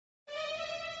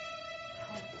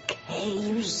Hey,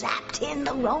 you zapped in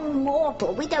the wrong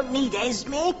mortal. We don't need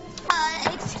Esme.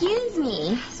 Excuse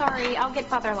me. Sorry, I'll get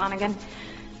Father Lonigan.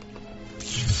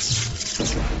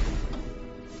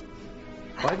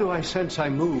 Why do I sense I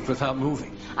move without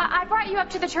moving? I brought you up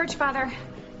to the church, Father.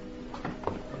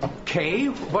 Kay,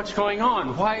 what's going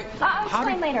on? Why? I'll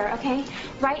explain later, okay?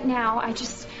 Right now,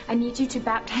 I need you to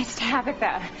baptize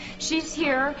Tabitha. She's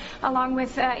here, along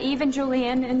with Eve and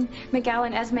Julian and Miguel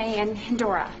and Esme and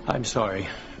Dora. I'm sorry.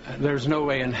 There's no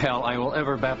way in hell I will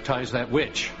ever baptize that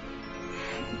witch.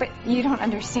 But you don't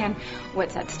understand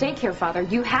what's at stake here, Father.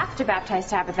 You have to baptize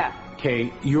Tabitha.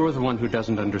 Kay, you're the one who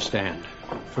doesn't understand.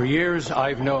 For years,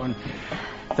 I've known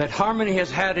that Harmony has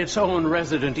had its own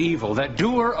resident evil. That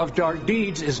doer of dark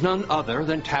deeds is none other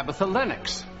than Tabitha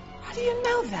Lennox. How do you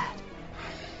know that?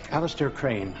 Alistair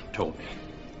Crane told me.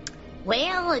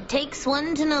 Well, it takes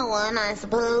one to know one, I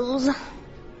suppose.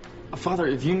 Father,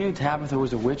 if you knew Tabitha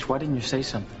was a witch, why didn't you say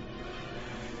something?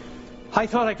 I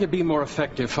thought I could be more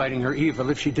effective fighting her evil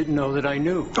if she didn't know that I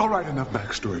knew. All right, enough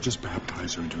backstory. Just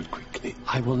baptize her and do it quickly.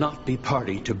 I will not be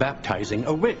party to baptizing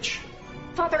a witch.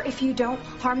 Father, if you don't,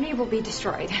 Harmony will be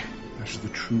destroyed. That's the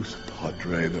truth,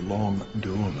 Padre. The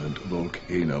long-dormant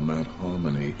volcano, Mount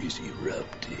Harmony, is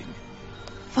erupting.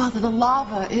 Father, the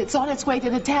lava, it's on its way to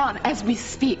the town as we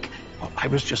speak. Well, I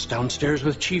was just downstairs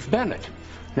with Chief Bennett.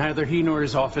 Neither he nor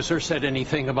his officer said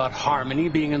anything about Harmony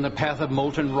being in the path of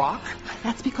molten rock.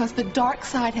 That's because the dark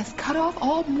side has cut off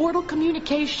all mortal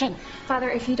communication. Father,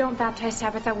 if you don't baptize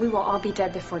Tabitha, we will all be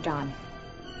dead before dawn.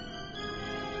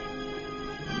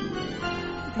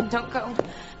 Don't go.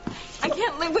 I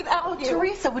can't live without you.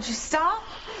 Teresa, would you stop?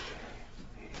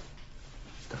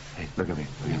 Hey, look at me.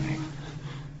 Look at me.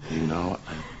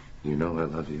 You know I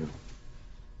love you.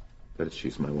 But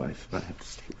she's my wife. I have to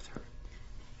stay with her.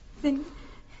 Then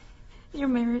your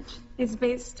marriage is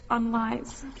based on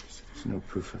lies. There's no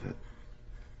proof of it.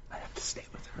 I have to stay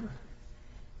with her.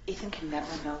 Ethan can never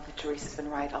know that Teresa's been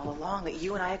right all along, that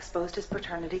you and I exposed his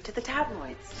paternity to the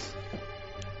tabloids.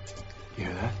 You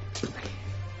hear that?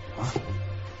 Huh?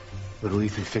 Little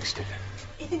Ethan fixed it.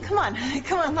 Ethan, come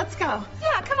on, let's go.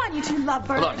 Yeah, come on, you two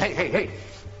lovebirds. Hold on, hey.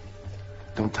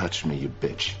 Don't touch me, you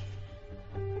bitch.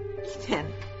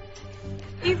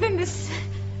 Ethan, This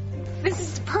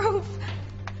is proof.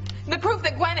 The proof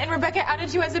that Gwen and Rebecca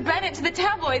outed you as a Bennett to the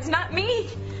tabloids, not me.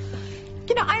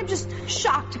 You know, I'm just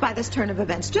shocked by this turn of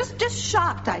events. Just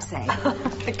shocked, I say. Oh,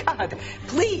 my God,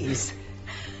 please.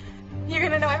 You're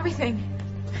gonna know everything.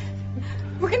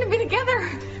 We're gonna be together.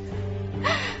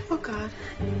 Oh, God.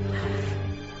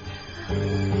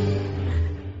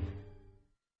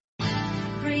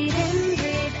 Breathe in,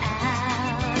 breathe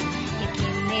out. You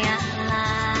keep me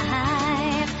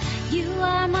alive. You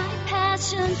are my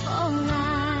passion for life.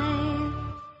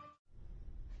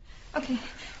 Okay,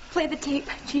 play the tape,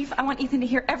 Chief. I want Ethan to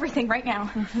hear everything right now.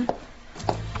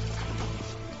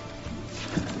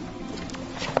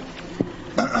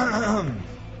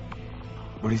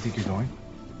 Where do you think you're going?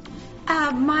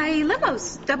 My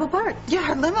limo's double parked. Yeah,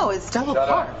 her limo is double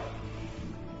parked.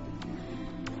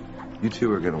 You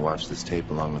two are going to watch this tape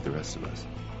along with the rest of us.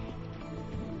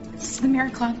 This is the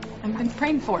miracle I've been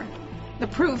praying for. The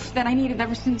proof that I needed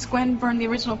ever since Gwen burned the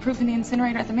original proof in the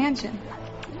incinerator at the mansion.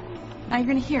 Now you're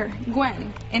going to hear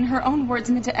Gwen, in her own words,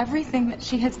 admit to everything that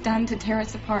she has done to tear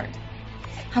us apart.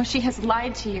 How she has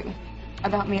lied to you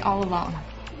about me all along.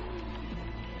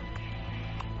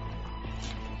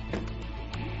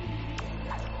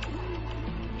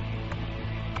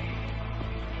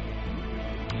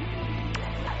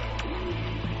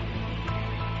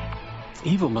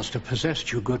 Evil must have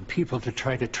possessed you good people to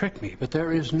try to trick me, but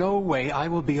there is no way I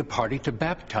will be a party to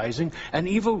baptizing an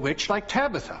evil witch like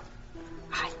Tabitha.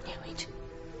 I knew it.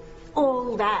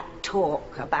 All that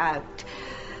talk about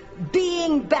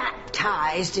being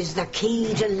baptized is the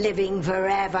key to living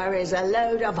forever is a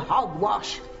load of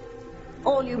hogwash.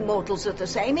 All you mortals are the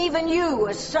same, even you,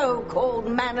 a so-called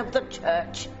man of the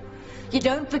church. You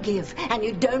don't forgive, and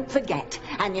you don't forget,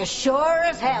 and you sure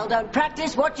as hell don't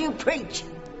practice what you preach.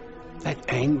 That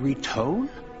angry tone?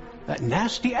 That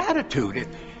nasty attitude?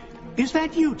 Is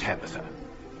that you, Tabitha?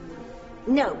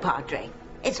 No, Padre.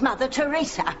 It's Mother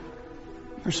Teresa.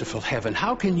 Merciful heaven,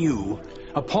 how can you,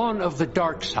 a pawn of the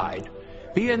dark side,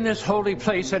 be in this holy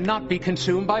place and not be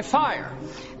consumed by fire?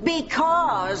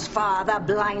 Because, Father,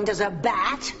 blind as a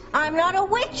bat, I'm not a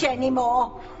witch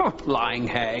anymore. Lying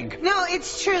hag. No,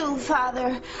 it's true,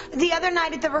 Father. The other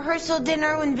night at the rehearsal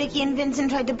dinner when Vicky and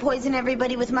Vincent tried to poison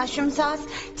everybody with mushroom sauce,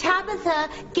 Tabitha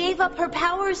gave up her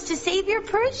powers to save your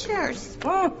parishioners.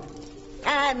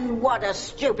 And what a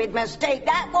stupid mistake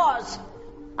that was.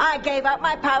 I gave up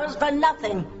my powers for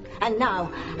nothing. And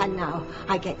now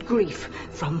I get grief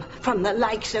from the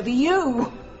likes of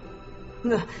you.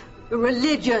 The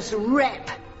religious rep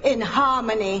in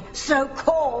Harmony,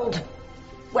 so-called.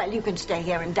 Well, you can stay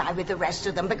here and die with the rest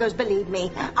of them, because believe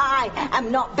me, I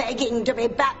am not begging to be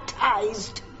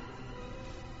baptized.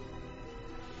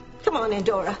 Come on,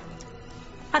 Endora.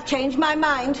 I've changed my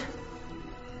mind.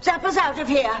 Zap us out of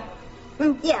here.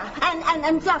 Yeah,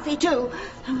 and Fluffy, too.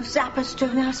 Oh, zap us to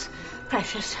us.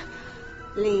 Precious.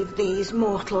 Leave these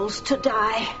mortals to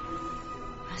die.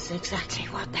 That's exactly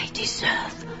what they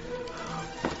deserve.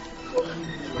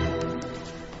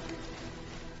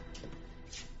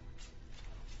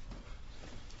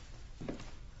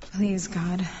 Please,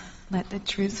 God, let the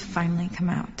truth finally come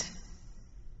out.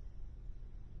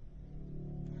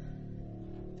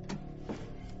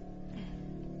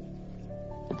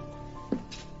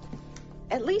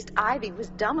 At least Ivy was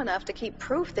dumb enough to keep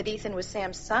proof that Ethan was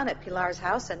Sam's son at Pilar's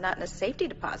house and not in a safety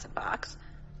deposit box.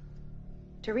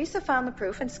 Teresa found the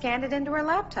proof and scanned it into her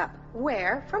laptop,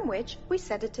 from which we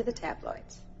sent it to the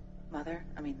tabloids. Mother,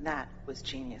 that was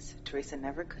genius. Teresa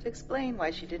never could explain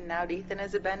why she didn't out Ethan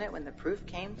as a Bennett when the proof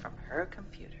came from her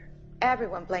computer.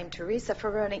 Everyone blamed Teresa for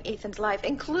ruining Ethan's life,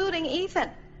 including Ethan.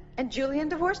 And Julian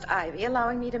divorced Ivy,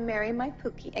 allowing me to marry my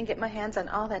Pookie and get my hands on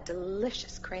all that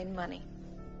delicious Crane money.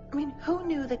 Who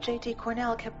knew that J.T.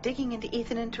 Cornell kept digging into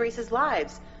Ethan and Teresa's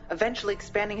lives, eventually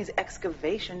expanding his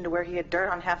excavation to where he had dirt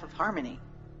on half of Harmony?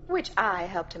 Which I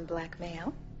helped him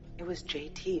blackmail. It was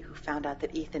J.T. who found out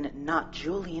that Ethan, not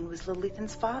Julian, was little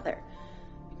Ethan's father.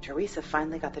 Teresa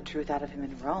finally got the truth out of him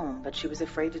in Rome, but she was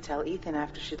afraid to tell Ethan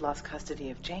after she'd lost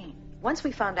custody of Jane. Once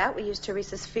we found out, we used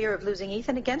Teresa's fear of losing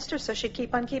Ethan against her so she'd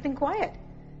keep on keeping quiet.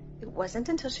 It wasn't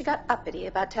until she got uppity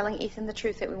about telling Ethan the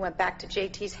truth that we went back to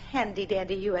JT's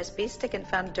handy-dandy USB stick and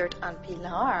found dirt on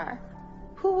Pilar.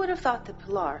 Who would have thought that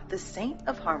Pilar, the saint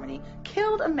of Harmony,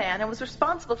 killed a man and was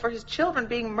responsible for his children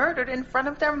being murdered in front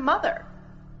of their mother?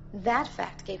 That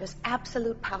fact gave us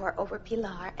absolute power over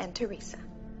Pilar and Teresa.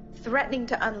 Threatening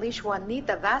to unleash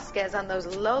Juanita Vasquez on those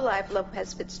low-life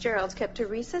Lopez Fitzgeralds kept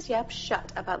Teresa's yap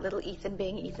shut about little Ethan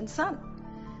being Ethan's son.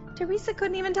 Teresa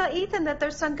couldn't even tell Ethan that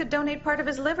their son could donate part of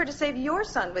his liver to save your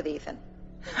son with Ethan.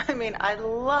 I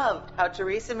loved how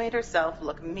Teresa made herself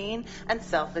look mean and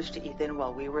selfish to Ethan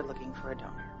while we were looking for a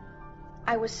donor.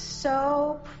 I was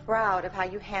so proud of how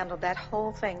you handled that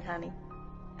whole thing, honey.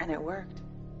 And it worked.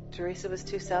 Teresa was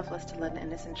too selfless to let an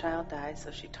innocent child die,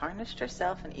 so she tarnished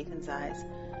herself in Ethan's eyes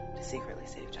to secretly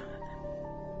save Jonathan.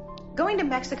 Going to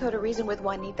Mexico to reason with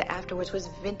Juanita afterwards was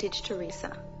vintage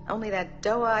Teresa. Only that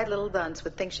doe-eyed little dunce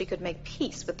would think she could make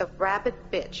peace with the rabid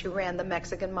bitch who ran the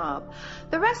Mexican mob.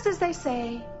 The rest, as they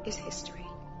say, is history.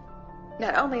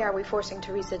 Not only are we forcing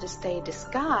Teresa to stay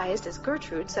disguised as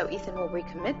Gertrude so Ethan will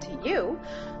recommit to you,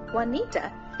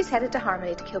 Juanita is headed to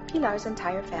Harmony to kill Pilar's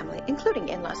entire family, including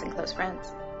in-laws and close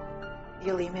friends.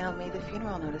 You'll email me the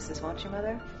funeral notices, won't you,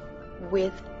 Mother?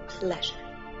 With pleasure.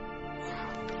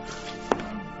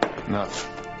 No.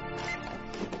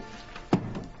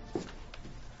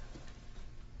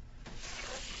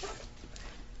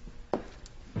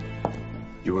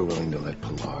 You were willing to let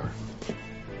Pilar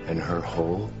and her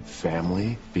whole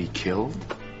family be killed?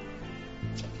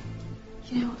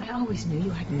 I always knew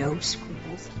you had no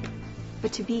scruples.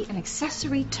 But to be an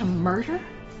accessory to murder?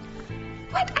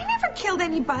 What? I never killed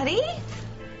anybody.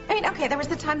 Okay, there was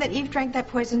the time that Eve drank that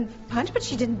poison punch, but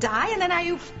she didn't die, and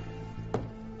then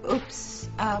Oops.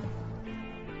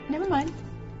 Never mind.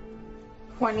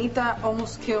 Juanita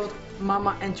almost killed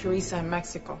Mama and Teresa in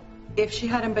Mexico. If she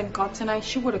hadn't been caught tonight,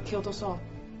 she would have killed us all,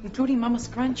 including Mama's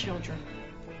grandchildren.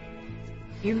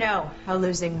 You know how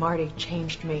losing Marty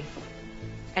changed me.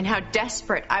 And how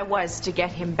desperate I was to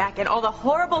get him back, and all the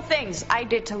horrible things I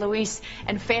did to Luis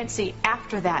and Fancy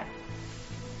after that.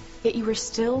 Yet you were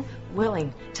still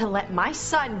willing to let my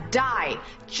son die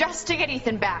just to get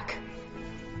Ethan back.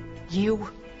 You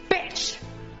bitch!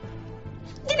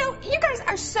 You guys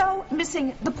are so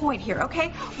missing the point here, okay?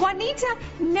 Juanita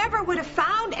never would have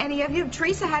found any of you if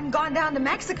Teresa hadn't gone down to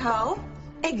Mexico.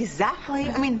 Exactly.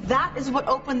 That is what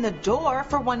opened the door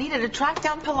for Juanita to track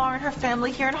down Pilar and her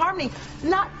family here in Harmony.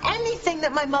 Not anything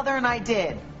that my mother and I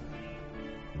did.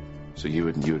 So you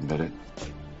admit it?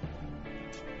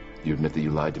 You admit that you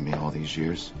lied to me all these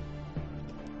years?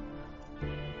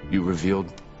 You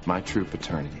revealed my true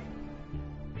paternity.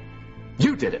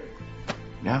 You did it!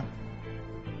 Yeah?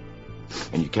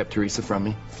 And you kept Teresa from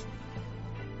me?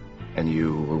 And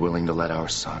you were willing to let our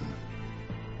son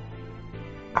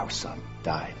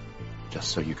die just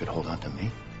so you could hold on to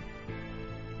me?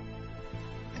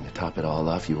 And to top it all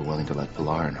off, you were willing to let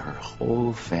Pilar and her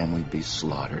whole family be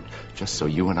slaughtered just so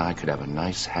you and I could have a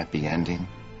nice, happy ending?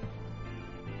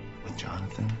 With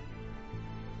Jonathan?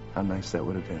 How nice that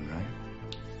would have been, right?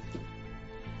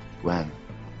 Gwen,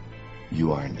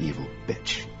 you are an evil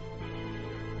bitch.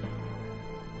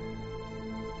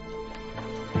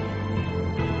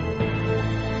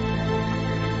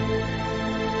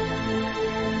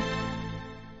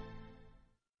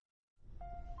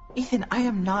 Ethan, I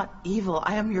am not evil.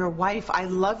 I am your wife. I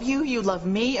love you, you love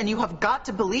me, and you have got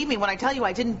to believe me when I tell you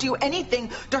I didn't do anything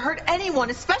to hurt anyone,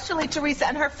 especially Teresa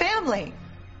and her family.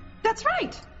 That's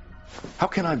right. How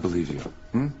can I believe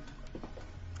you,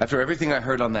 After everything I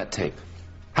heard on that tape,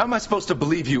 how am I supposed to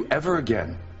believe you ever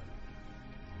again?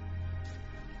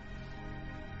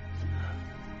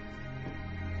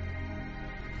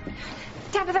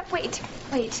 Tabitha, wait.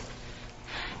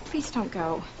 Please don't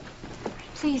go.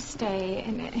 Please stay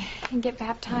and get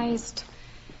baptized.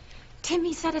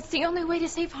 Timmy said it's the only way to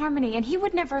save Harmony, and he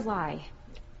would never lie.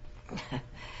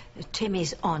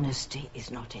 Timmy's honesty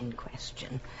is not in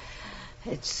question.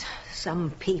 It's some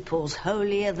people's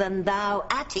holier-than-thou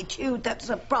attitude that's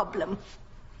a problem.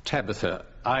 Tabitha,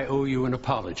 I owe you an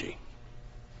apology.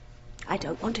 I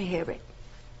don't want to hear it.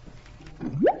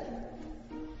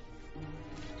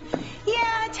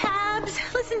 Yeah, Tabs,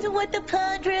 listen to what the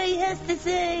Padre has to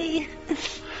say.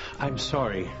 I'm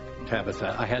sorry,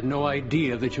 Tabitha. I had no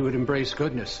idea that you would embrace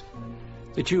goodness.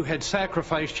 That you had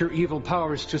sacrificed your evil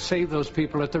powers to save those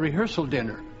people at the rehearsal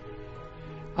dinner.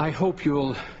 I hope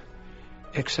you'll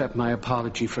accept my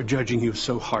apology for judging you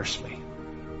so harshly.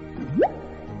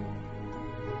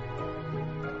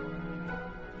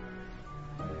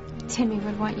 Timmy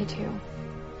would want you to.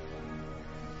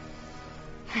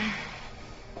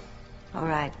 All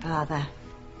right, Father.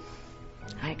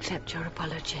 I accept your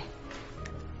apology.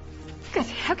 Good.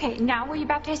 Okay, now will you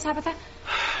baptize Tabitha?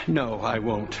 No, I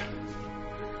won't.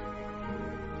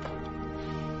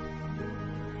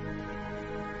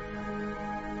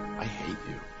 I hate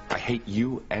you. I hate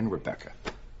you and Rebecca.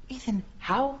 Ethan,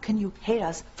 how can you hate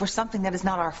us for something that is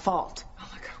not our fault? Oh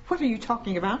my God, what are you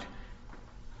talking about?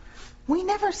 We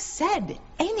never said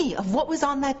any of what was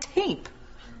on that tape.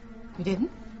 We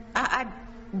didn't?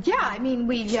 Yeah, I mean,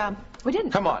 we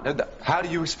didn't. Come on, how do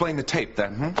you explain the tape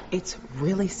then, It's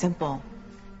really simple.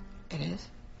 It is?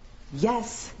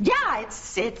 Yes. Yeah,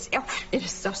 it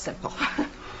is so simple.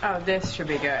 Oh, this should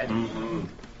be good.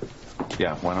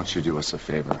 Yeah, why don't you do us a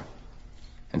favor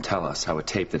and tell us how a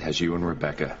tape that has you and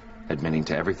Rebecca admitting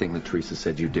to everything that Teresa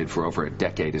said you did for over a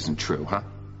decade isn't true,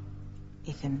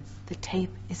 Ethan, the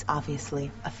tape is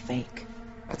obviously a fake.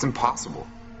 That's impossible.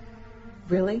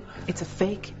 Really? It's a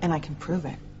fake, and I can prove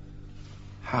it.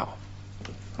 How?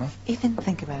 Ethan,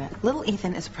 think about it. Little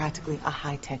Ethan is practically a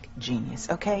high-tech genius,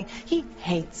 okay? He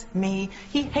hates me.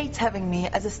 He hates having me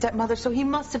as a stepmother, so he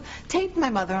must have taped my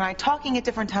mother and I talking at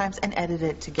different times and edited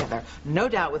it together. No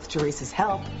doubt with Teresa's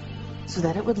help, so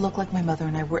that it would look like my mother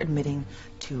and I were admitting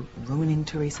to ruining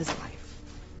Teresa's life.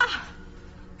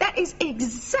 That is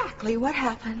exactly what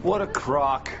happened. What a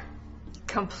crock.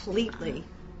 Completely.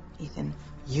 Ethan,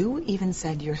 you even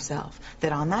said yourself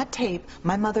that on that tape,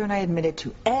 my mother and I admitted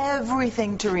to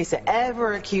everything Teresa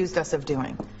ever accused us of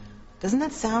doing. Doesn't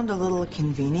that sound a little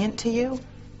convenient to you? I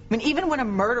mean, even when a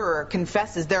murderer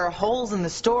confesses, there are holes in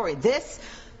the story. This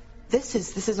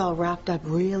is all wrapped up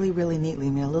really, really neatly. I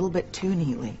mean, a little bit too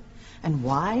neatly. And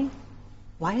why?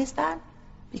 Why is that?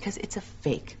 Because it's a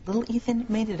fake. Little Ethan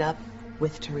made it up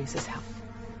with Teresa's help.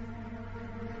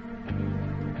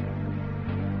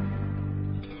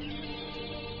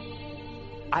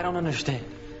 I don't understand.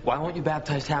 Why won't you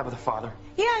baptize Tabitha, Father?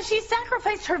 Yeah, she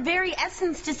sacrificed her very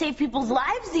essence to save people's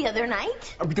lives the other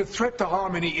night. The threat to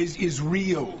Harmony is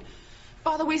real.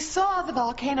 Father, we saw the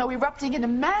volcano erupting in a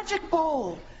magic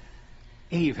bowl.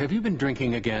 Eve, have you been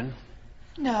drinking again?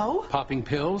 No. Popping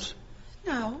pills?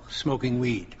 No. Smoking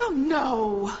weed? Oh,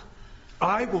 no.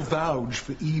 I will vouch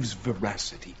for Eve's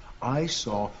veracity. I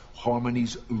saw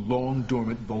Harmony's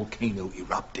long-dormant volcano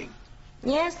erupting.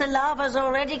 Yes, the lava's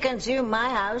already consumed my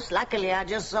house. Luckily, I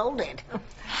just sold it.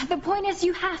 The point is,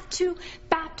 you have to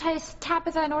baptize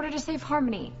Tabitha in order to save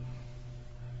Harmony.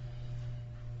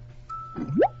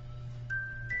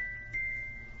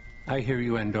 I hear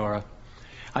you, Andorra.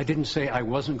 I didn't say I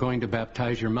wasn't going to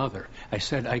baptize your mother. I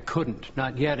said I couldn't.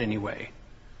 Not yet, anyway.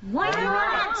 Why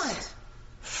not?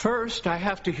 First, I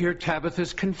have to hear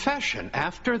Tabitha's confession.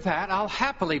 After that, I'll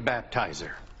happily baptize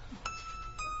her.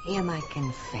 Hear my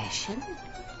confession?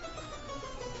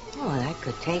 Oh, that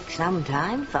could take some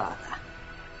time, Father.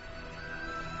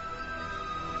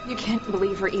 You can't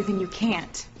believe her, Ethan. You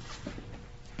can't.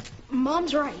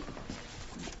 Mom's right.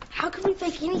 How could we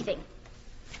fake anything?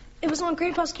 It was on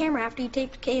Grandpa's camera after he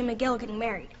taped Kay and Miguel getting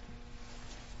married.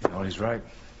 You know, he's right.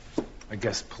 I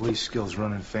guess police skills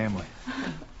run in family.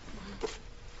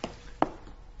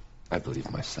 I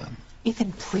believe my son.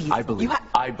 Ethan, please. I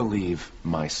believe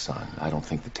my son. I don't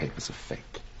think the tape is a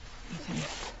fake. Ethan,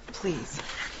 please.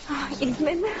 Oh,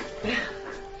 Ethan.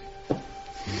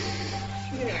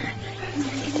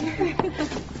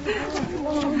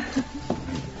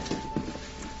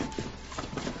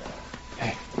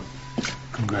 Hey,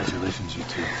 congratulations, you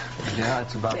two. Yeah,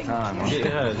 it's about time. Huh?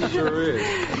 Yeah, it sure is.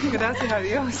 Gracias a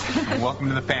Dios. Welcome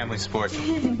to the family, sport.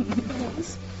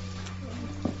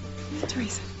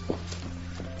 Teresa.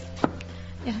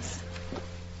 Yes.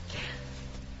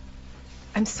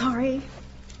 I'm sorry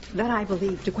that I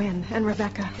believed Gwen and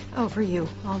Rebecca over you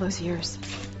all those years.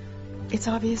 It's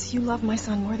obvious you love my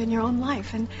son more than your own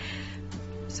life, and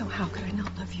so how could I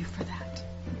not love you for that?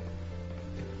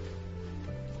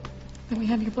 Then we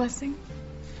have your blessing.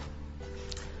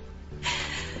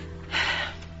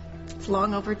 It's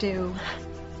long overdue.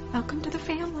 Welcome to the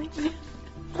family.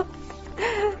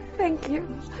 Thank you.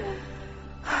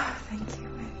 Thank you.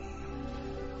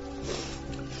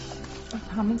 I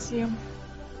promise you,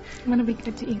 I'm gonna be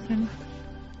good to Ethan.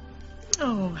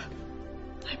 Oh,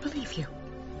 I believe you.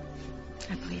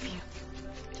 I believe you.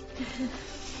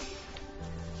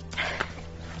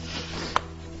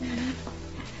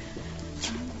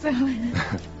 So,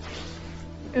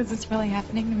 is this really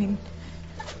happening? I mean,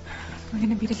 we're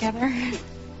gonna be together?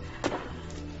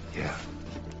 Yeah.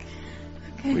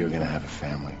 Okay. We were gonna have a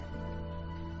family.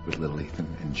 With little Ethan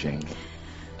and Jane.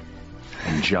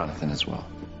 And Jonathan as well.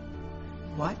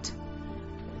 What?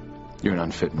 You're an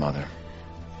unfit mother.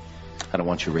 I don't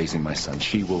want you raising my son.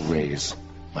 She will raise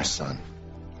my son.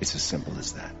 It's as simple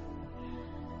as that.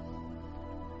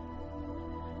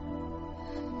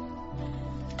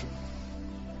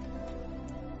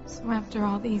 So after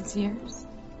all these years,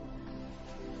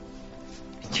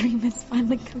 my dream has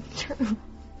finally come true.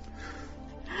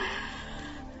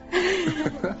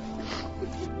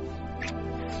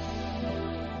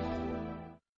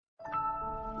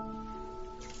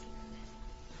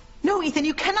 No, Ethan,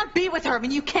 you cannot be with her. I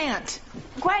mean, you can't.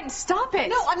 Gwen, stop it.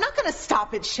 No, I'm not going to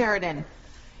stop it, Sheridan.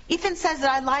 Ethan says that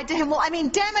I lied to him. Well, I mean,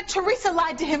 damn it, Teresa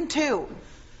lied to him, too.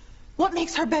 What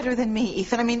makes her better than me,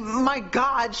 Ethan? I mean, my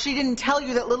God, she didn't tell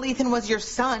you that little Ethan was your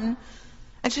son.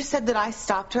 And she said that I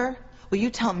stopped her. Well,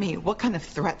 you tell me, what kind of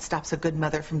threat stops a good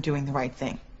mother from doing the right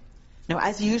thing? No,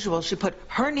 as usual, she put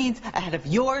her needs ahead of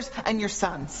yours and your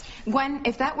son's. Gwen,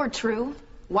 if that were true,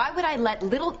 why would I let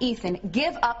little Ethan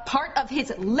give up part of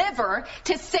his liver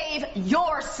to save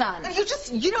your son? You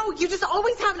just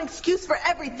always have an excuse for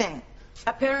everything.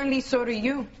 Apparently, so do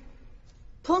you.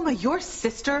 Paloma, your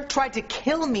sister tried to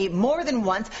kill me more than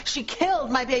once. She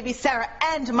killed my baby Sarah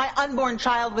and my unborn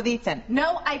child with Ethan.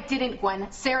 No, I didn't,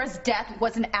 Gwen. Sarah's death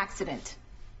was an accident.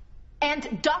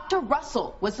 And Dr.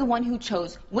 Russell was the one who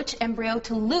chose which embryo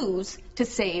to lose to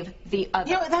save the other.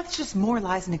 You know, that's just more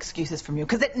lies and excuses from you,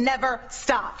 because it never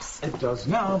stops. It does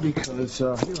now because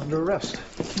you're under arrest.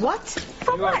 What?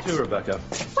 For you what? are too, Rebecca.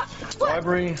 What?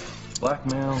 Robbery,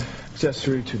 blackmail,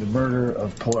 accessory to the murder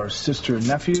of Pilar's sister and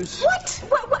nephews. What?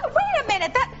 Wait a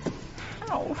minute.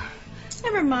 Oh,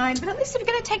 never mind. But at least if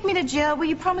you're going to take me to jail, will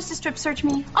you promise to strip search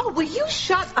me? Oh, will you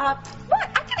shut up? What?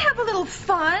 I can have a little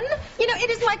fun. You know, it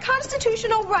is my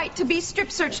constitutional right to be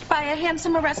strip searched by a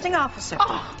handsome arresting officer.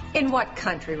 Oh. In what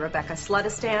country, Rebecca?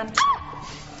 Slutistan?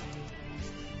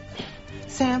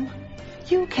 Sam,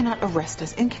 you cannot arrest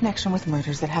us in connection with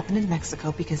murders that happened in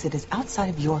Mexico because it is outside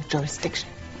of your jurisdiction.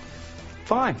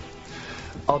 Fine.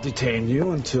 I'll detain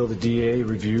you until the DA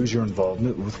reviews your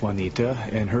involvement with Juanita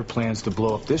and her plans to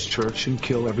blow up this church and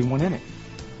kill everyone in it.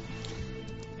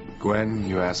 Gwen,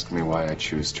 you asked me why I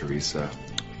choose Teresa.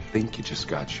 I think you just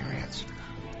got your answer.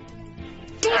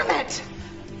 Damn it!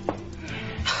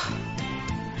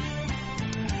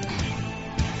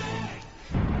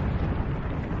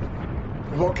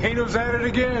 The volcano's at it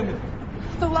again.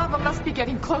 The lava must be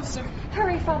getting closer.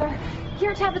 Hurry, Father.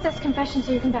 Hear Tabitha's confession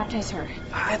so you can baptize her.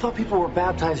 I thought people were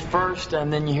baptized first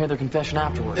and then you hear their confession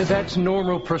afterwards. That's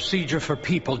normal procedure for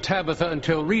people. Tabitha,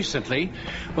 until recently,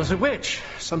 was a witch.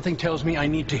 Something tells me I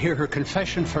need to hear her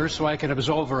confession first so I can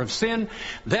absolve her of sin.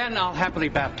 Then I'll happily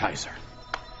baptize her.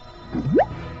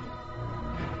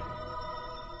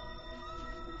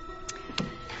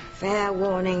 Fair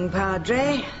warning,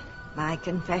 Padre. My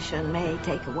confession may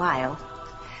take a while.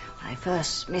 My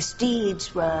first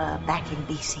misdeeds were back in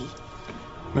BC.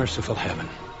 Merciful heaven.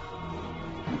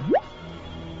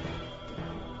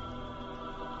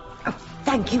 Oh,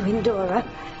 thank you, Endora.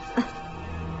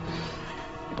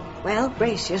 Well,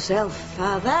 brace yourself,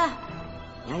 Father.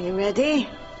 Are you ready?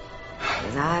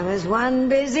 Because I was one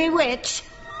busy witch.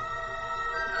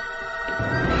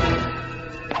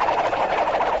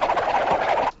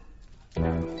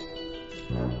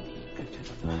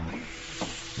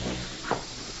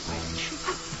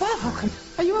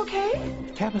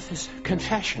 Tabitha's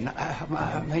confession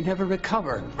may never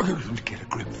recover. Get a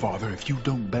grip, Father. If you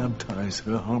don't baptize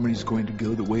her, Harmony's going to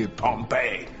go the way of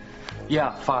Pompeii.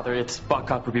 Yeah, Father, it's buck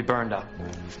up or be burned up.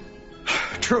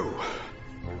 True.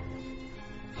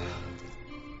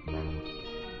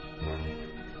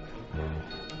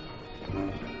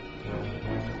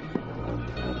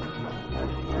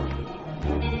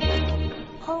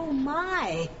 Oh,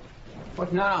 my.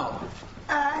 What now?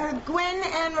 Gwen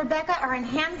and Rebecca are in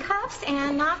handcuffs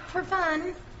and not for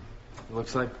fun.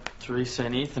 Looks like Teresa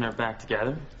and Ethan are back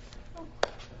together.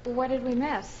 What did we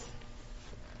miss?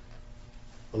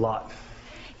 A lot.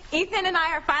 Ethan and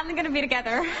I are finally going to be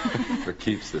together. For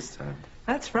keeps this time.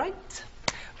 That's right.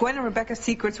 Gwen and Rebecca's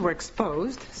secrets were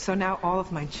exposed, so now all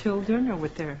of my children are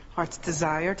with their heart's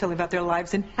desire to live out their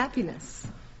lives in happiness.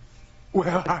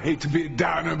 Well, I hate to be a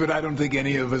downer, but I don't think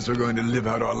any of us are going to live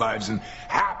out our lives in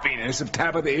happiness if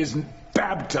Tabitha isn't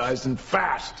baptized and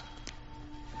fast.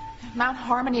 Mount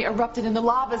Harmony erupted and the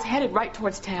lava's headed right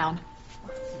towards town.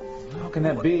 How can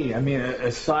that be? I mean,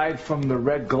 aside from the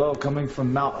red glow coming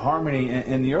from Mount Harmony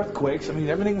and the earthquakes, I mean,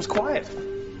 everything was quiet.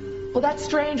 Well, that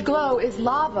strange glow is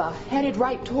lava headed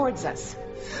right towards us.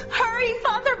 Hurry,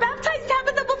 Father, baptize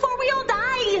Tabitha before we all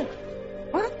die!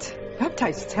 What?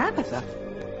 Baptize Tabitha?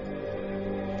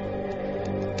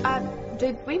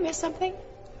 Did we miss something?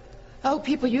 Oh,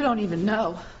 people you don't even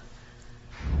know.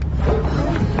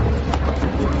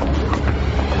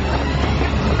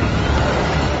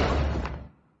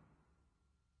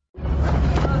 Oh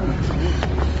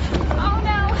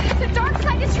no, the dark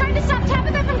side is trying to stop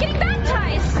Tabitha from getting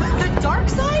baptized. The dark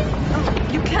side? Oh,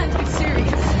 you can't be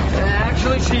serious.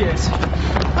 Actually, she is.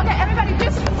 Okay, everybody,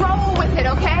 just roll with it,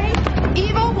 okay?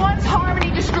 Evil wants Harmony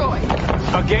destroyed.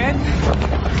 Again?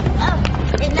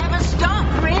 It never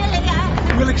stopped,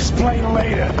 really. We'll explain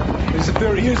later. As if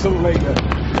there is a later.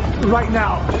 Right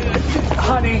now,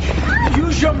 honey,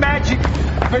 use your magic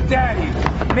for Daddy.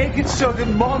 Make it so that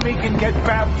Mommy can get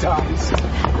baptized.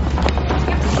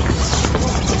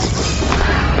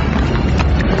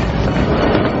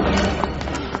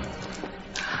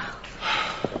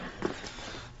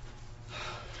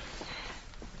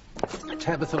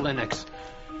 Tabitha Lennox,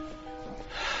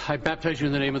 I baptize you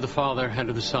in the name of the Father, and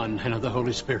of the Son, and of the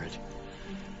Holy Spirit.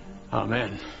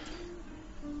 Amen.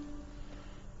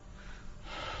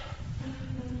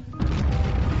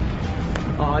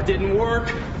 Oh, it didn't work.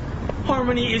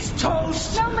 Harmony is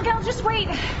toast. No, Miguel, just wait.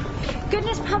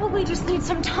 Goodness probably just needs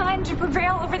some time to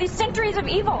prevail over these centuries of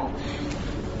evil.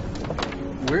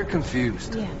 We're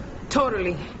confused. Yeah.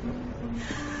 Totally.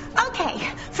 Okay,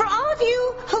 for all of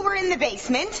you who were in the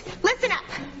basement, listen up.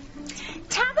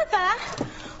 Tabitha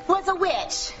was a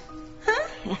witch. Huh?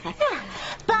 Yeah.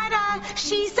 But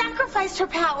she sacrificed her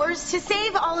powers to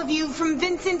save all of you from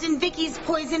Vincent and Vicky's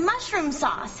poison mushroom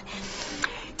sauce.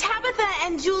 Tabitha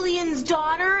and Julian's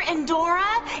daughter, Endora,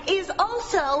 is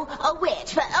also a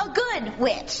witch, but a good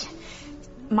witch.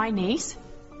 My niece?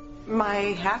 My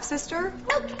half-sister?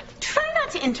 Oh, try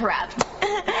not to interrupt.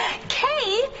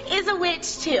 Kay is a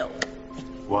witch, too.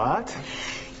 What?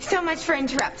 So much for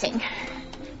interrupting.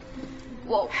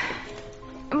 Whoa.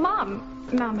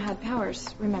 Mom had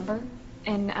powers, remember?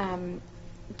 And,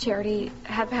 Charity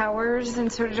had powers,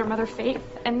 and so did her mother Faith.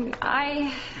 And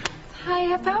I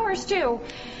have powers, too.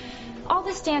 All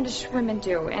the Standish women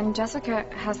do, and Jessica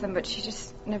has them, but she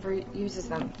just never uses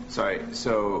them. Sorry,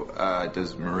 so,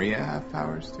 does Maria have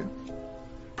powers, too?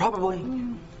 Probably.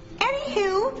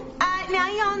 Anywho, now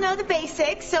you all know the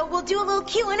basics, so we'll do a little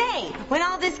Q&A when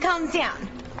all this calms down.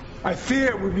 I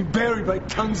fear we'll be buried by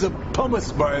tons of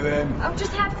pumice by then. Oh,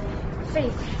 just have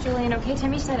faith, Julian, okay?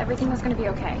 Timmy said everything was going to be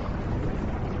okay.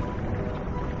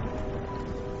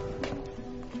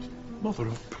 Mother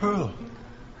of pearl.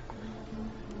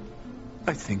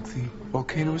 I think the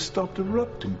volcano has stopped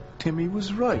erupting. Timmy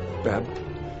was right.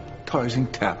 Baptizing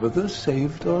Tabitha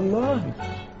saved our lives.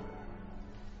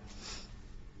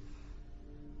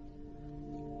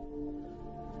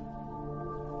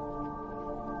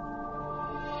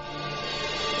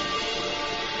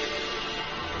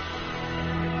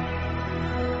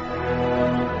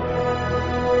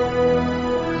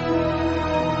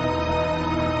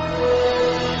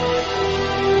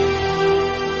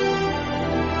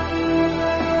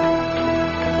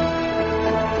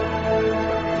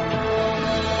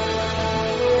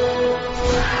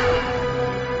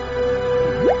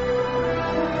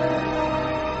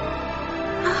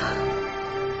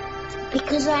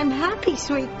 Because I'm happy,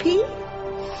 sweet pea.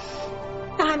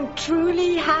 I'm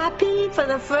truly happy for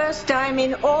the first time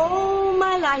in all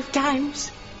my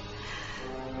lifetimes.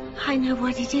 I know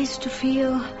what it is to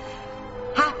feel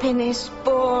happiness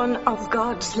born of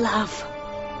God's love.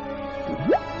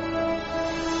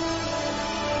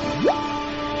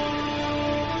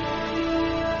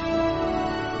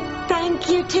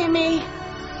 Thank you, Timmy.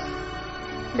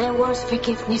 There was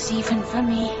forgiveness even for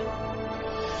me.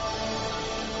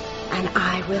 And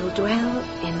I will dwell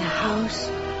in the house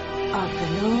of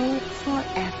the Lord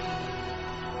forever.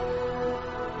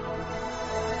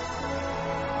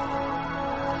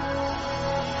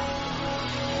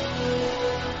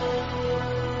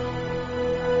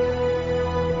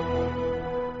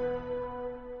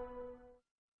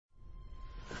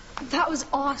 That was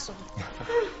awesome.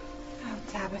 Oh,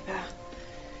 Tabitha,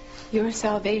 your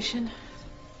salvation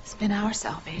has been our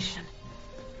salvation.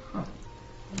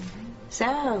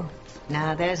 So,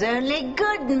 now there's only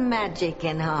good magic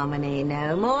in Harmony.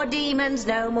 No more demons,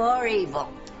 no more evil.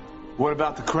 What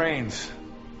about the Cranes?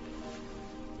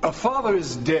 Our father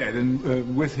is dead,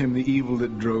 and with him the evil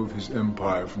that drove his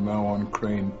empire. From now on,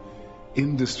 Crane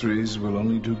Industries will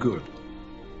only do good.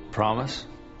 Promise?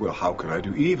 Well, how could I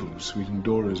do evil? Sweet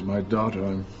Endora is my daughter.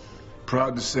 I'm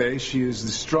proud to say she is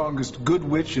the strongest good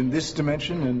witch in this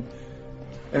dimension and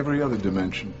every other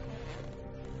dimension.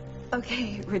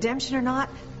 Okay, redemption or not,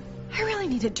 I really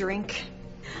need a drink.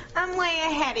 I'm way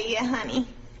ahead of you, honey.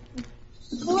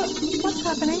 What's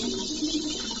happening? I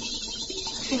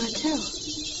feel it too.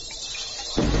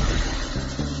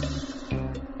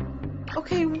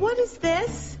 Okay, what is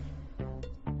this?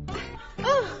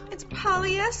 Oh, it's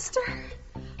polyester.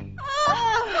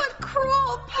 Oh, what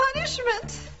cruel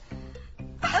punishment.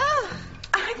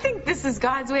 I think this is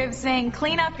God's way of saying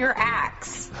clean up your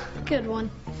acts. Good one.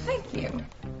 Thank you.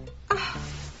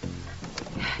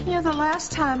 You know, the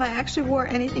last time I actually wore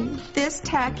anything this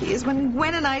tacky is when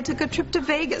Gwen and I took a trip to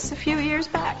Vegas a few years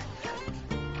back.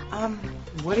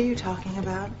 What are you talking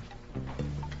about?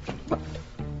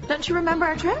 Don't you remember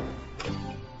our trip?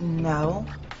 No.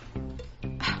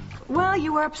 Well,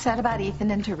 you were upset about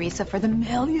Ethan and Teresa for the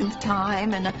millionth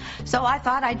time, and so I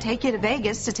thought I'd take you to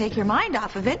Vegas to take your mind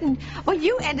off of it, and, well,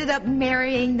 you ended up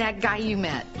marrying that guy you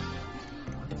met.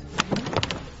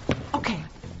 Okay,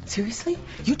 seriously?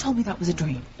 You told me that was a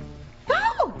dream.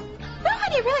 No,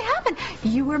 honey, it really happened.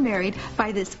 You were married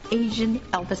by this Asian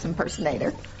Elvis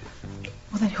impersonator.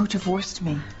 Well, then who divorced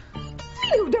me?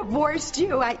 Who divorced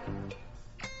you?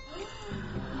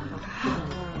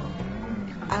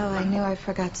 Oh, I knew I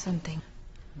forgot something.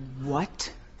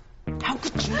 What? How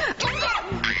could you?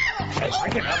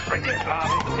 Bring it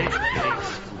up.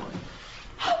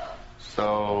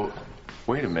 So,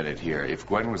 wait a minute here. If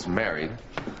Gwen was married,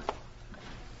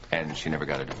 and she never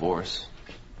got a divorce...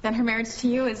 Then her marriage to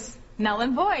you is null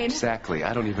and void. Exactly.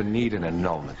 I don't even need an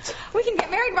annulment. We can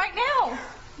get married right now.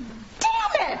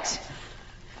 Damn it!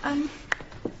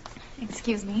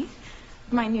 Excuse me.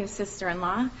 My new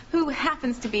sister-in-law, who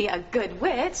happens to be a good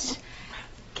witch.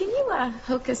 Can you,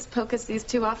 hocus pocus these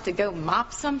two off to go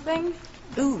mop something?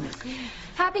 Ooh.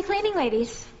 Happy cleaning,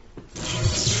 ladies.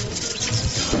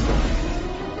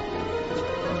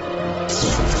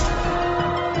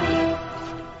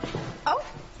 Oh,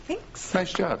 thanks.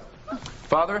 Nice job.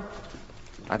 Father,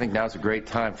 I think now's a great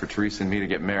time for Teresa and me to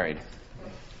get married.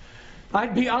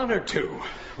 I'd be honored to.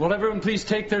 Will everyone please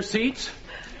take their seats?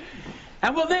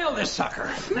 And we'll nail this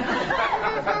sucker.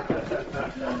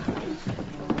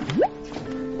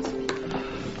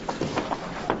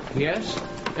 Yes,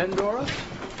 Endora?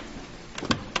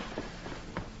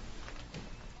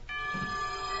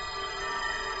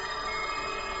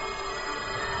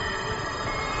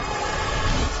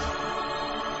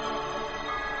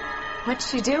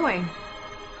 What's she doing?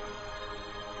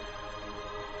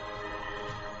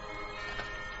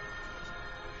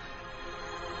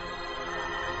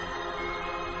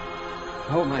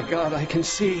 Oh, my God, I can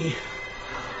see.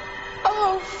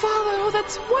 Oh, Father, oh,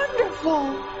 that's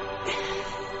wonderful.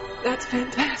 That's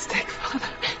fantastic,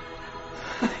 Father.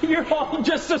 You're all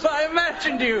just as I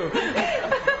imagined you.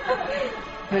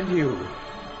 And you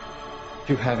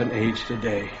haven't aged a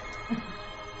day.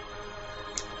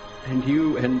 And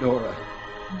you, Endora,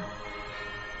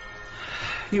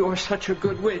 you are such a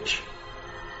good witch.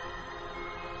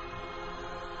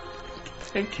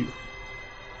 Thank you.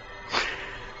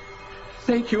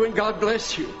 Thank you, and God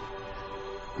bless you.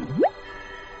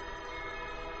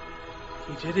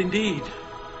 He did indeed.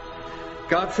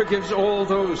 God forgives all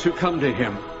those who come to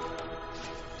him.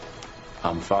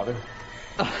 Father?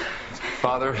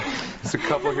 Father, there's a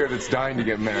couple here that's dying to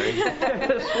get married.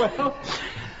 Yes, well,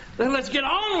 then let's get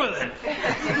on with it.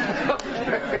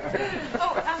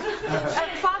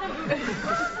 Father,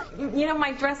 you know,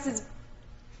 my dress is...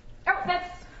 Oh,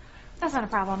 that's not a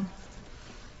problem.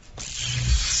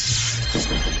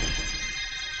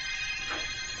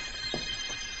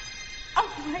 Oh,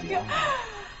 my God.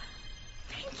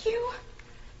 Thank you.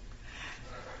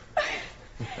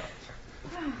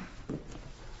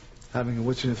 Having a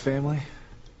witch in the family?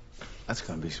 That's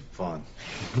gonna be some fun.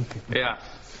 Yeah.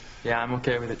 Yeah, I'm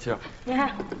okay with it too.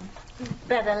 Yeah.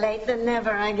 Better late than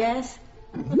never, I guess.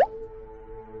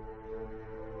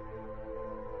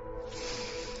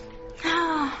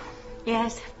 Oh,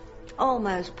 yes.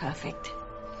 Almost perfect.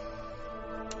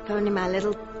 Only my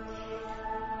little...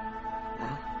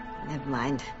 Oh, never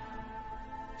mind.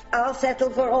 I'll settle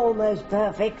for almost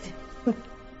perfect.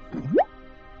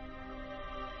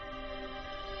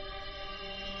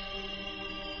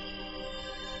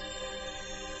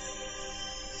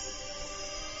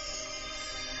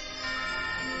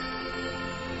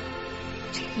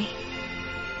 Timmy.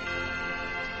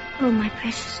 Oh, my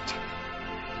precious Timmy.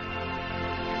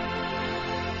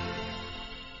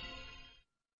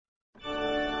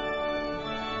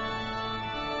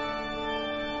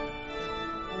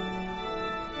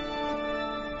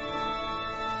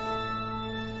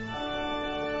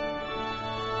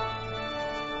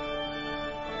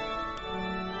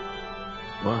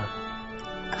 What?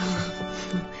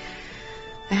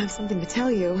 I have something to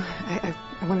tell you. I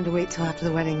wanted to wait till after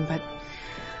the wedding, but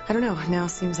I don't know. Now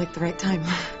seems like the right time.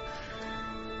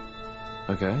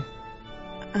 Okay.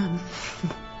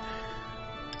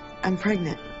 I'm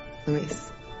pregnant,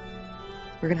 Luis.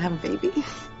 We're gonna have a baby.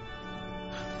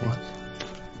 What?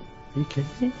 Are you kidding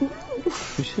me?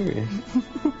 You're serious?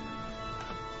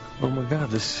 Oh my God,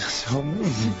 this is so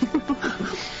amazing.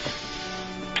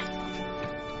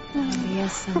 Oh,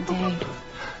 yes, someday.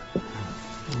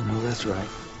 No, that's right.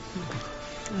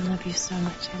 I love you so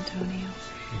much, Antonio.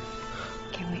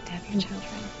 Can't wait to have your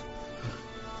children.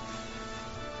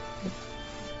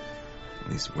 At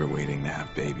least we're waiting to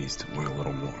have babies till we're a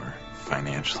little more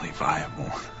financially viable.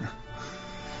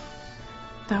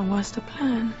 That was the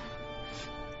plan.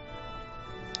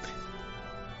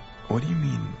 What do you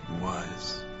mean,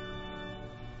 was?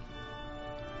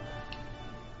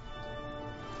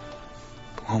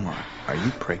 Paloma, are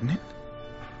you pregnant?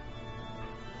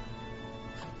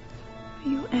 Are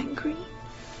you angry?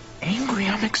 Angry?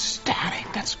 I'm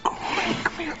ecstatic. That's great.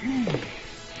 Come here.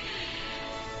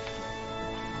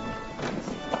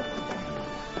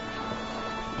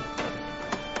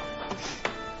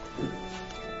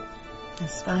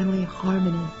 It's finally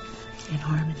harmony in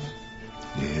harmony.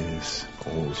 Yes,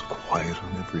 all's quiet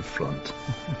on every front.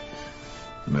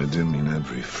 And I do mean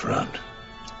every front.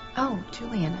 Oh,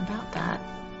 Julian, about that.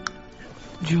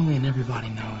 Julian, everybody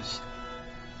knows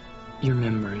your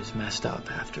memory is messed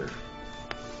up after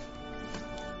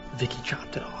Vicky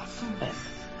chopped it off and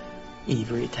Eve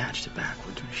reattached it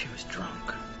backwards when she was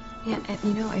drunk. Yeah, and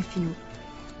you know, if you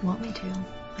want me to,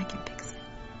 I can fix it.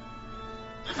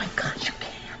 Oh my God, you can.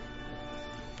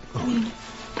 I mean,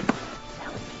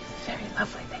 that would be a very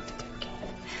lovely thing to do, Kate.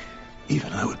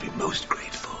 Even I would be most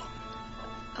grateful.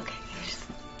 Okay, just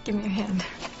give me your hand.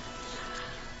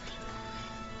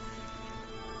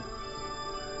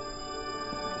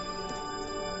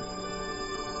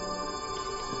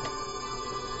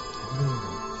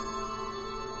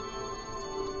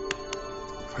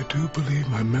 I do believe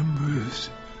my member is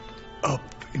up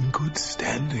in good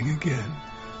standing again.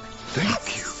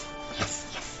 Thank you. Yes,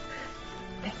 yes.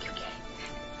 Thank you,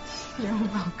 Kate. You're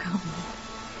welcome.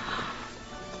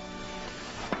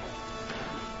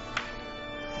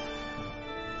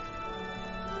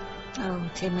 Oh,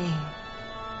 Timmy.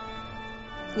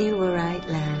 You were right,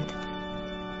 lad.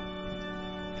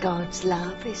 God's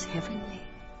love is heavenly.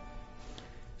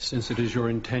 Since it is your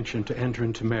intention to enter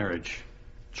into marriage,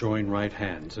 join right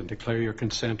hands and declare your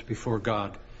consent before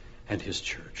God and His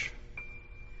church.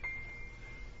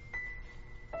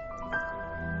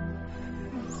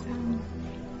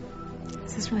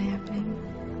 Is this really happening?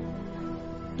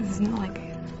 This isn't like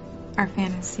our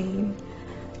fantasy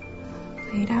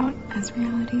played out as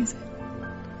reality, is it?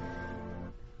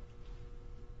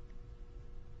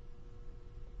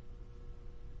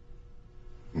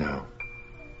 No.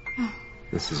 Oh.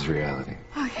 This is reality.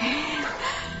 Okay.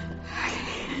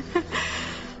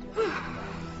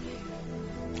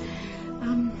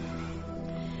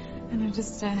 And I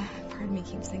just, part of me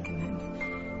keeps thinking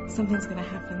that something's gonna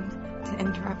happen to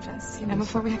interrupt us, you know,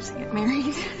 before we actually get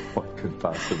married. What could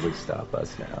possibly stop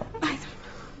us now?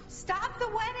 Stop the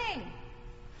wedding!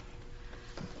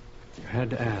 You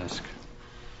had to ask.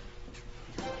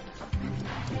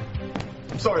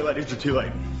 I'm sorry, ladies, you're too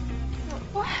late.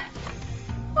 What?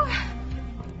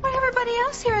 Everybody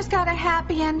else here has got a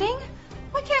happy ending.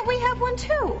 Why can't we have one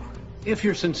too? If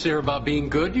you're sincere about being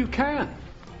good, you can.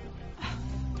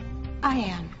 I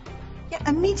am. Yeah,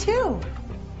 and me too.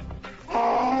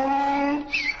 Oh,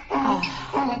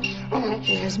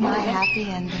 here's my happy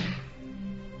ending.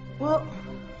 Well,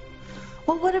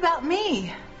 what about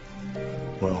me?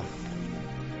 Well,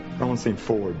 won't seem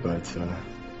forward, but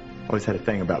always had a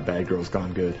thing about bad girls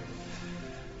gone good.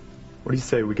 What do you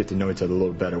say we get to know each other a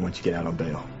little better once you get out on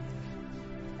bail?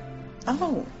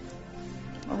 Oh.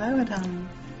 Well,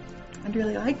 I'd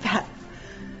really like that.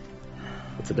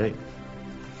 What's a date?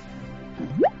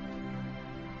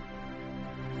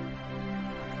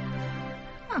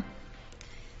 Huh.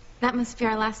 That must be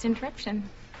our last interruption.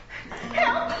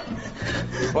 Help!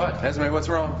 What? Esme, what's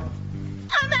wrong?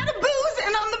 I'm out of booze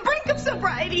and on the brink of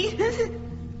sobriety.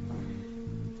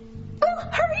 Well,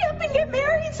 hurry up and get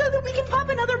married so that we can pop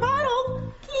another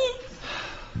bottle.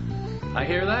 I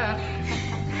hear that.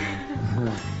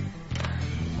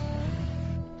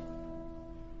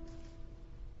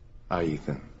 I,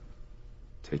 Ethan,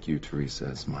 take you, Teresa,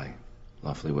 as my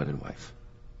lawfully wedded wife.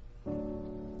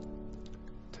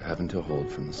 To have and to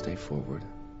hold from this day forward,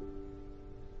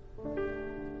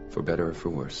 for better or for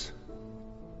worse,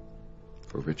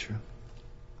 for richer,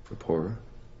 for poorer,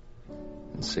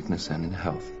 in sickness and in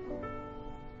health,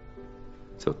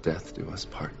 till death do us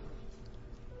part.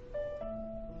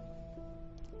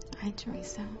 I,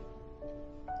 Teresa,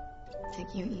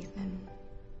 take you, Ethan,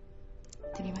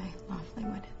 to be my lawfully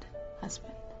wedded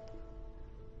husband,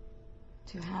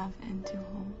 to have and to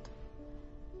hold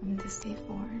from this day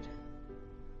forward,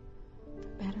 for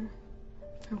better,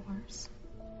 for worse,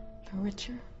 for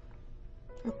richer,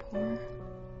 for poorer,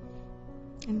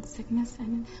 in sickness and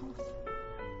in health,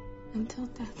 until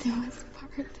death do us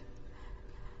part.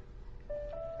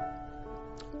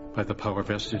 By the power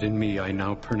vested in me, I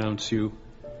now pronounce you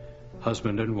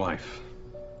husband and wife.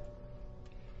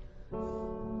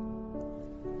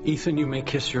 Ethan, you may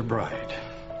kiss your bride.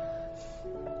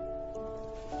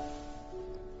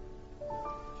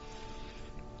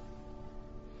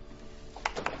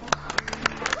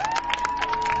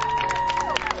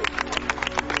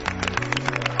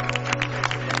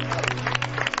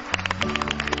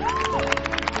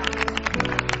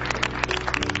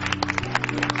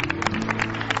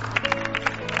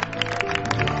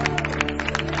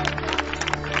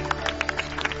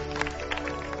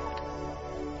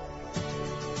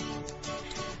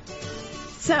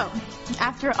 So,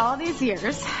 after all these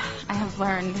years, I have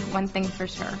learned one thing for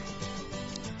sure.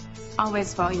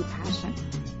 Always follow your passion.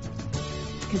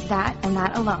 Because that and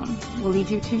that alone will lead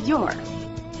you to your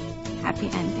happy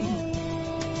ending.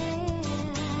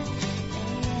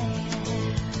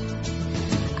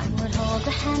 I would hold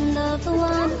the hand of the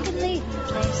one who could lead me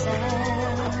places,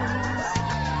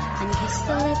 and kiss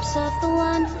the lips of the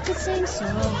one who could sing so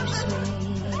sweet.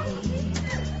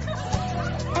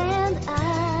 And I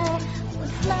would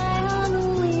fly on the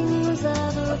wings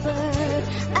of a bird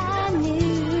I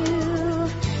knew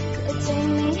could take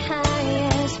me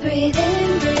highest. Breathe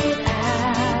in, breathe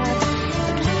out,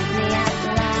 and keep me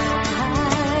alive.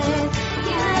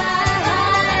 You are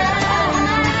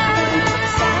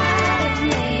inside of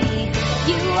me.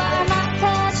 You are my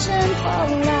passion for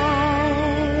life.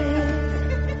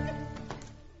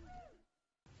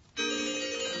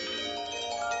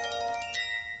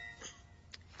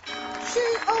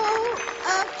 Two old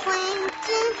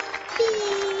acquaintance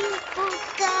people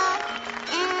got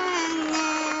and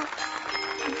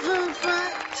never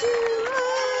but to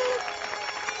meet.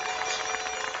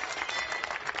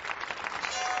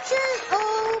 Two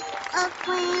old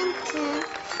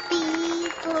acquaintance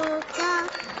people